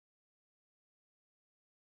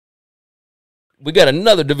we got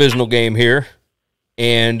another divisional game here,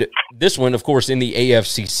 and this one, of course, in the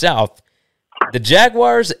AFC South. The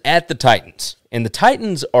Jaguars at the Titans, and the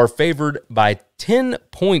Titans are favored by 10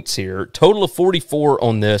 points here, total of 44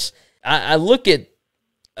 on this. I look at,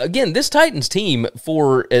 again, this Titans team,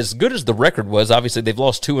 for as good as the record was, obviously they've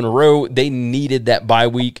lost 2 in a row. They needed that bye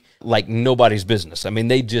week like nobody's business. I mean,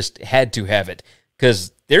 they just had to have it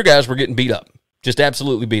because their guys were getting beat up, just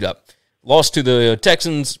absolutely beat up. Lost to the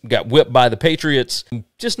Texans, got whipped by the Patriots.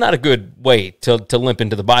 Just not a good way to limp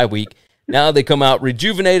into the bye week. Now they come out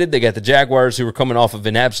rejuvenated. They got the Jaguars, who were coming off of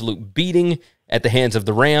an absolute beating at the hands of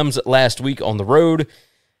the Rams last week on the road.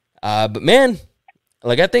 But, man,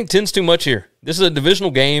 like, I think 10's too much here. This is a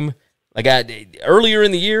divisional game. Like, earlier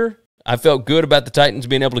in the year, I felt good about the Titans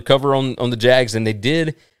being able to cover on the Jags, and they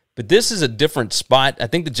did. But this is a different spot. I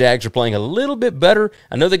think the Jags are playing a little bit better.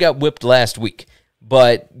 I know they got whipped last week.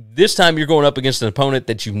 But this time you're going up against an opponent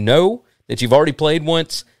that you know, that you've already played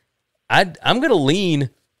once. I'm going to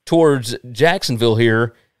lean towards Jacksonville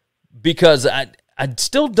here because I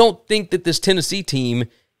still don't think that this Tennessee team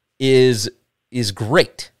is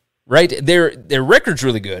great, right? Their record's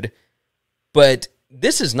really good, but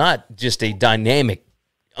this is not just a dynamic,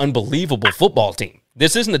 unbelievable football team.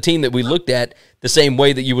 This isn't a team that we looked at the same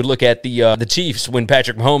way that you would look at the Chiefs when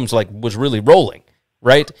Patrick Mahomes was really rolling,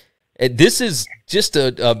 right? This is just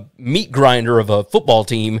a meat grinder of a football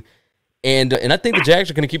team, and I think the Jags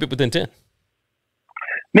are going to keep it within 10.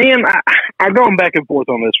 Man, I'm going back and forth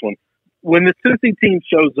on this one. When the Tennessee team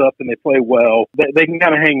shows up and they play well, they can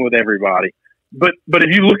kind of hang with everybody. But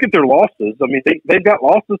if you look at their losses, I mean, they've got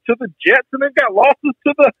losses to the Jets and they've got losses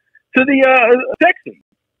to the Texans.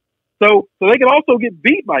 So they can also get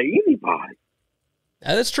beat by anybody.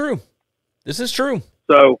 That's true. This is true.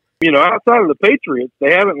 So, outside of the Patriots,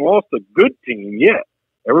 they haven't lost a good team yet.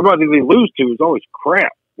 Everybody they lose to is always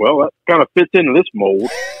crap. Well, that kind of fits into this mold.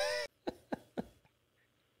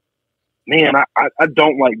 Man, I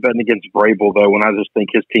don't like betting against Vrabel, though, when I just think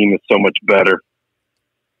his team is so much better.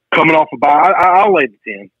 Coming off a bye, I'll lay the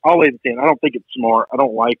 10. I'll lay the 10. I don't think it's smart. I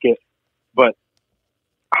don't like it. But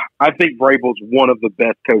I think Vrabel's one of the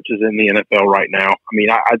best coaches in the NFL right now. I mean,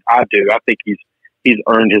 I do. I think he's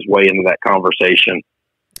earned his way into that conversation.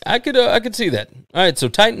 I could see that. All right, so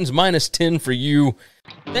Titans minus 10 for you.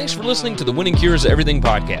 Thanks for listening to the Winning Cures Everything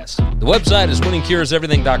podcast. The website is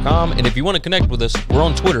winningcureseverything.com, and if you want to connect with us, we're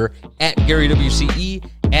on Twitter at GaryWCE,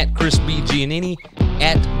 at Chris B. Giannini,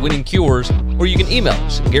 at Winning Cures, or you can email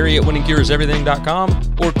us, Gary at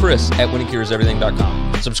winningcureseverything.com or Chris at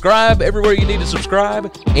winningcureseverything.com. Subscribe everywhere you need to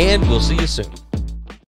subscribe, and we'll see you soon.